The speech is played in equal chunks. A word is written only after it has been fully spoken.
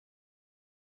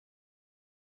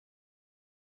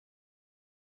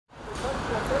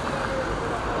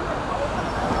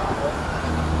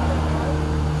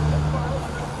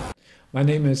My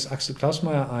name is Axel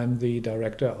Klausemeier. I'm the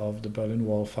director of the Berlin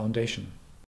Wall Foundation.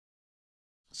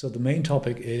 So the main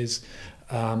topic is,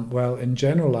 well, in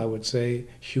general, I would say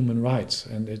human rights,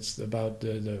 and it's about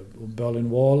the Berlin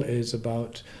Wall is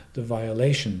about the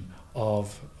violation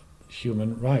of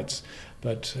human rights.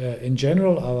 But in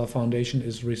general, our foundation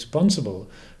is responsible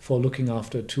for looking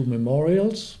after two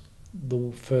memorials.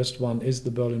 The first one is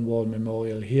the Berlin Wall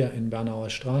Memorial here in Bernauer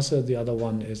Straße. The other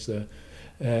one is the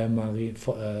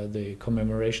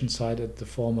commemoration site at the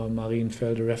former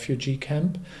Marienfelde refugee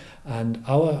camp. And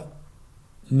our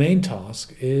main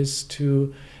task is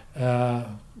to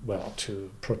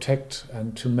protect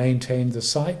and to maintain the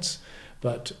sites,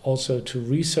 but also to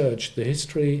research the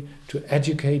history, to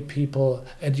educate people.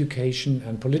 Education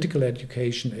and political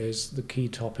education is the key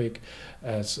topic,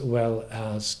 as well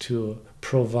as to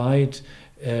provide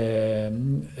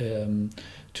an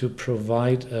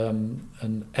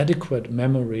adequate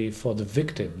memory for the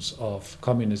victims of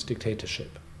communist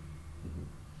dictatorship.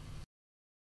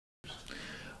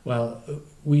 Well,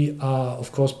 we are,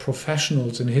 of course,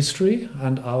 professionals in history,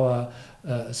 and our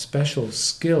special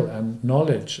skill and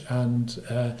knowledge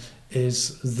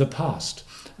is the past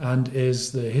and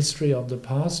is the history of the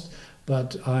past.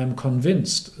 But I'm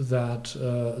convinced that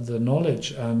the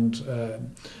knowledge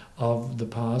of the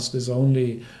past is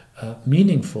only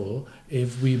meaningful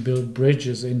if we build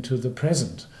bridges into the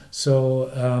present. So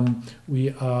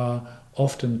we are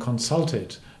often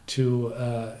consulted to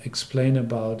explain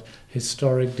about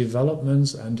historic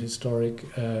developments and historic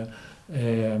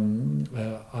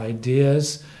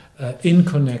ideas in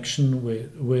connection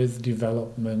with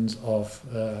developments of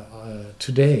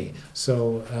today.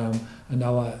 So,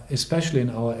 especially in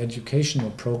our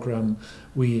educational program,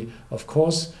 we of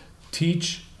course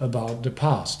teach about the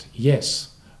past, yes,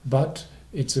 but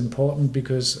it's important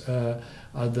because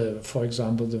for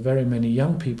example, the very many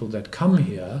young people that come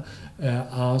here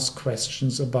ask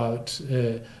questions about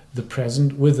the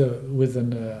present with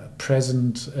a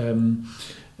present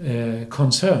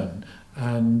concern.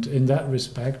 And in that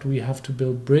respect, we have to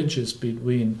build bridges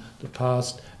between the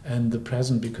past and the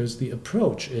present, because the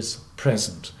approach is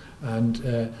present.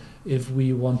 And if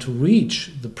we want to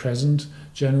reach the present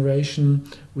generation,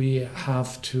 we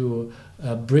have to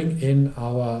bring in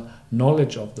our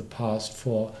knowledge of the past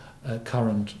for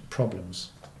current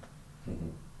problems. Mm-hmm.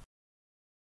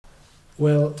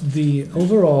 Well, the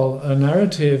overall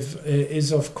narrative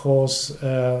is, of course,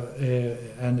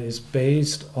 and is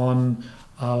based on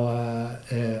our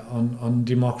on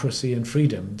democracy and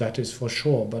freedom. That is for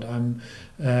sure. But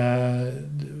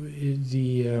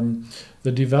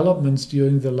the developments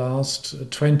during the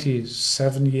last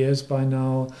 27 years by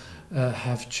now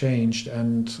have changed,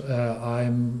 and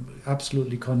I'm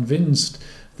absolutely convinced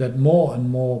that more and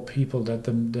more people, that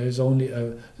there's only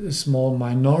a small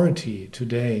minority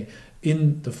today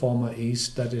in the former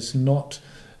East that is not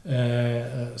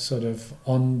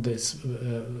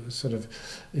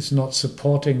is not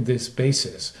supporting this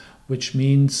basis, which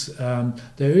means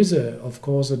there is of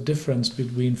course a difference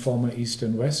between former East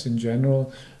and West in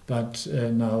general, but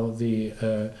now the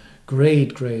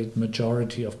great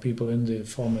majority of people in the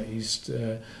former East,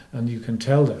 and you can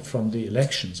tell that from the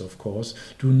elections, of course,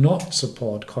 do not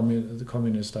support the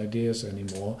communist ideas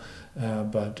anymore,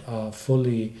 but are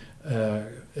fully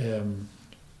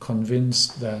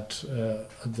convinced that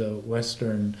the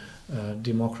Western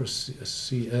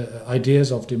democracy,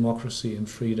 ideas of democracy and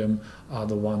freedom are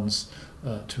the ones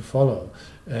to follow.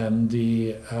 And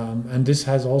this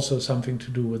has also something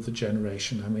to do with the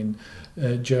generation. I mean,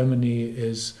 Germany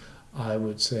is, I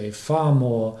would say, far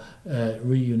more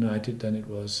reunited than it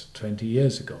was 20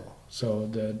 years ago. So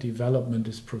the development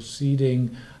is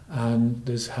proceeding, and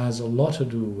this has a lot to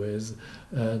do with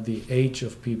the age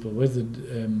of people,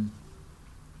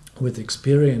 with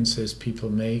experiences people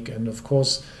make, and of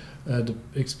course the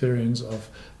experience of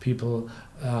people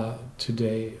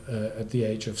today at the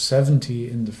age of 70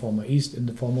 in the former East, in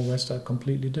the former West, are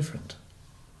completely different.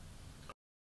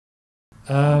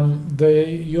 The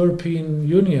European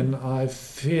Union, I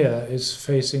fear, is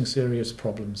facing serious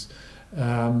problems,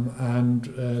 and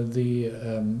the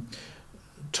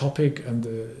topic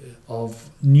of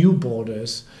new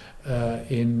borders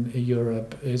in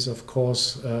Europe is, of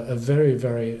course, a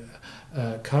very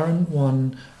current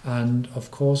one, and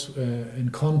of course in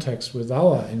context with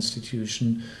our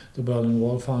institution, the Berlin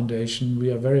Wall Foundation,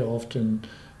 we are very often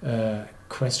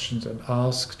questioned and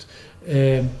asked,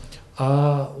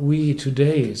 are we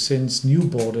today, since new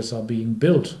borders are being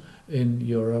built in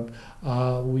Europe,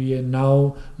 are we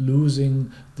now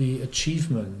losing the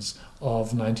achievements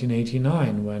of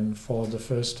 1989, when for the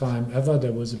first time ever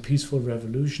there was a peaceful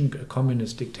revolution, a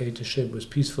communist dictatorship was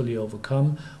peacefully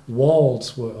overcome,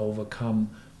 walls were overcome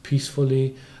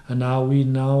peacefully, and now we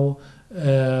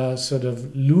sort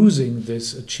of losing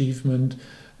this achievement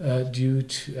due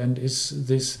to, and is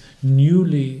this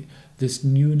newly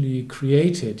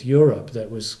created Europe that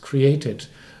was created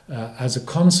as a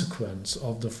consequence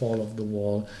of the fall of the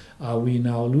wall, are we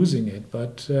now losing it?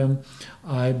 But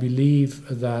I believe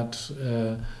that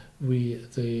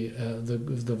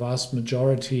the vast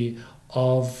majority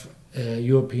of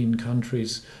European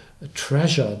countries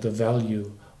treasure the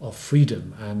value of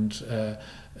freedom, and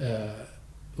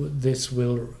this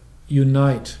will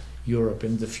unite Europe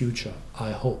in the future,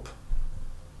 I hope.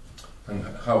 And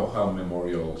how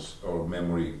memorials or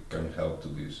memory can help to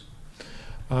this?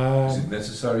 Is it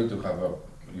necessary to have a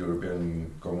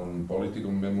European common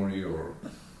political memory, or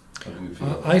how do you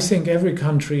feel? I think every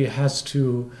country has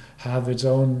to have its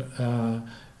own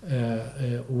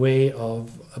way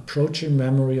of approaching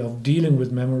memory, of dealing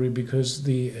with memory, because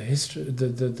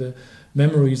the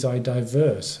memories are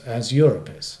diverse, as Europe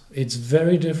is. It's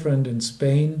very different in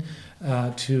Spain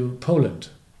to Poland.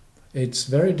 It's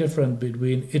very different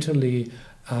between Italy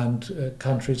and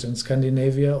countries in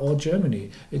Scandinavia or Germany.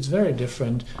 It's very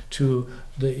different to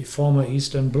the former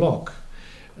Eastern Bloc.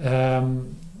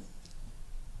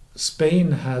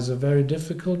 Spain has a very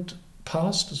difficult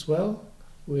past as well.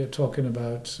 We are talking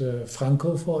about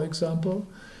Franco, for example.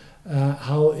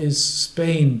 How is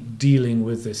Spain dealing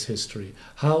with this history?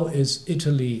 How is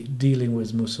Italy dealing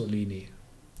with Mussolini?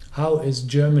 How is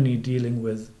Germany dealing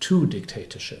with two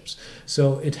dictatorships?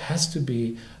 So it has to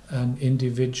be an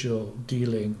individual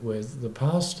dealing with the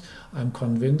past, I'm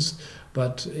convinced.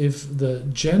 But if the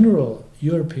general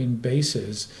European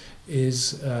basis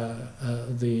is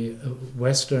the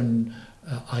Western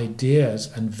ideas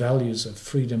and values of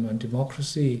freedom and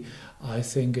democracy, I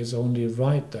think it's only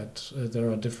right that there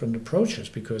are different approaches.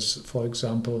 Because, for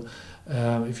example,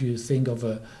 if you think of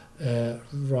a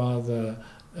rather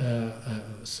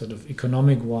sort of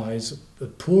economic-wise a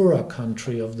poorer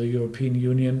country of the European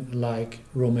Union like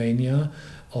Romania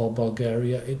or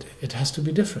Bulgaria, it has to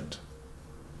be different.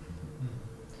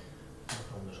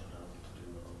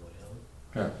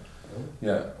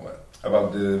 Yeah. Well,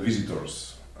 about the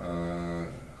visitors,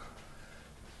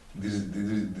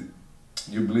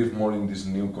 you believe more in this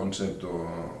new concept, or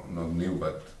not new,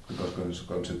 but the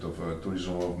concept of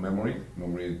tourism of memory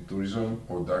tourism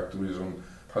or dark tourism?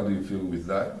 How do you feel with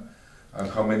that? And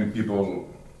how many people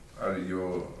are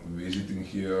you visiting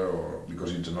here? Or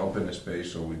because it's an open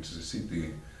space, so it's a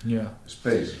city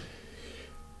space.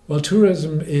 Well,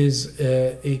 tourism is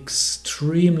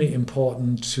extremely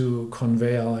important to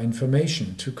convey our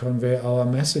information, to convey our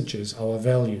messages, our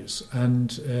values.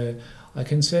 And I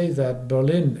can say that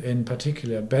Berlin in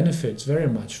particular benefits very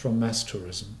much from mass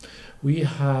tourism.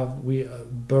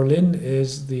 Berlin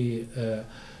is the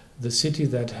city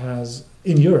that has,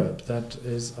 in Europe, that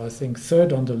is, I think,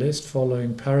 third on the list,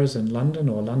 following Paris and London,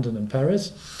 or London and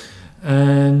Paris.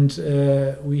 And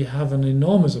we have an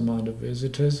enormous amount of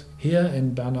visitors. Here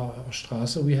in Bernauer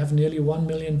Straße, we have nearly 1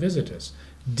 million visitors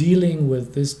dealing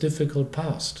with this difficult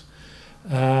past.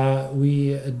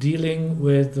 We are dealing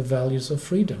with the values of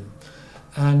freedom.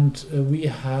 And we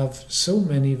have so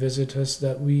many visitors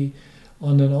that we,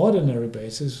 on an ordinary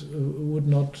basis, would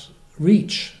not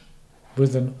reach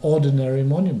with an ordinary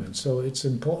monument. So it's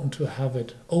important to have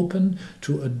it open,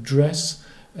 to address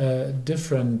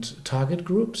different target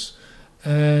groups.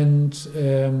 And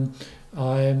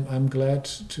I'm glad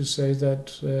to say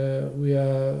that we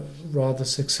are rather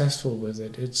successful with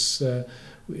it.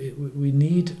 We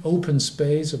need open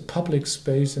space, a public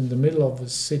space in the middle of the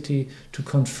city to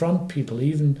confront people,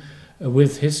 even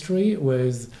with history.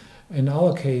 In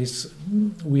our case,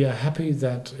 we are happy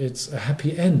that it's a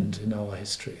happy end in our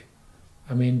history.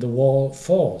 I mean, the wall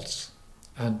falls,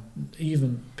 and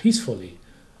even peacefully,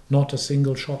 not a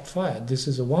single shot fired. This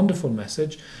is a wonderful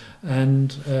message,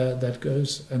 and that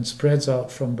goes and spreads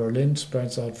out from Berlin,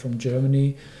 spreads out from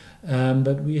Germany.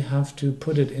 But we have to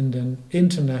put it in an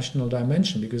international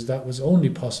dimension, because that was only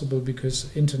possible because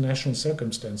international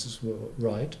circumstances were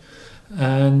right.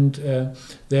 And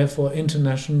therefore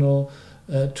international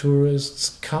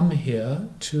tourists come here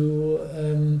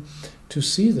to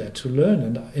see that, to learn.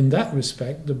 And in that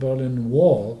respect, the Berlin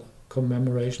Wall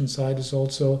commemoration site is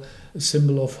also a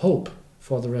symbol of hope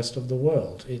for the rest of the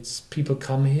world. It's people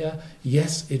come here,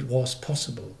 yes, it was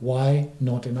possible. Why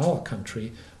not in our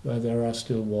country, where there are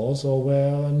still walls, or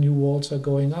where new walls are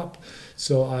going up?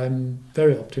 So I'm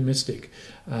very optimistic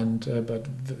and but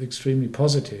extremely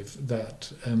positive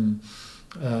that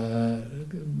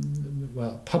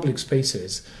public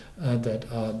spaces that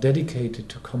are dedicated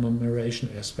to commemoration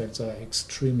aspects are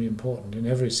extremely important in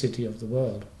every city of the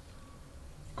world.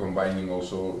 Combining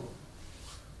also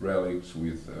relics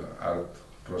with art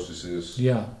processes.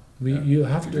 Yeah, you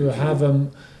have to have a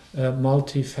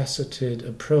multifaceted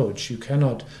approach. You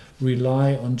cannot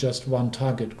rely on just one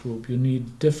target group. You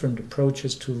need different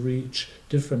approaches to reach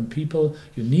different people.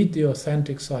 You need the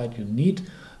authentic side. You need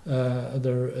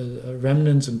the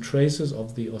remnants and traces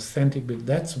of the authentic bit.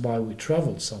 That's why we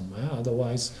travel somewhere.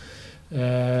 Otherwise,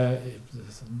 the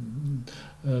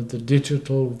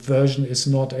digital version is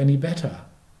not any better.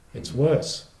 It's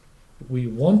worse. We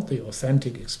want the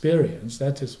authentic experience.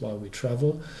 That is why we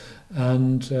travel.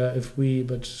 And if we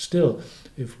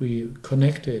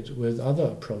connect it with other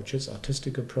approaches,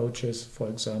 artistic approaches, for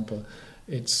example,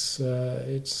 it's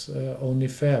only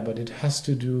fair. But it has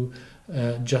to do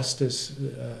justice,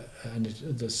 and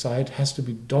the site has to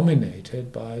be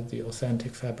dominated by the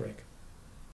authentic fabric.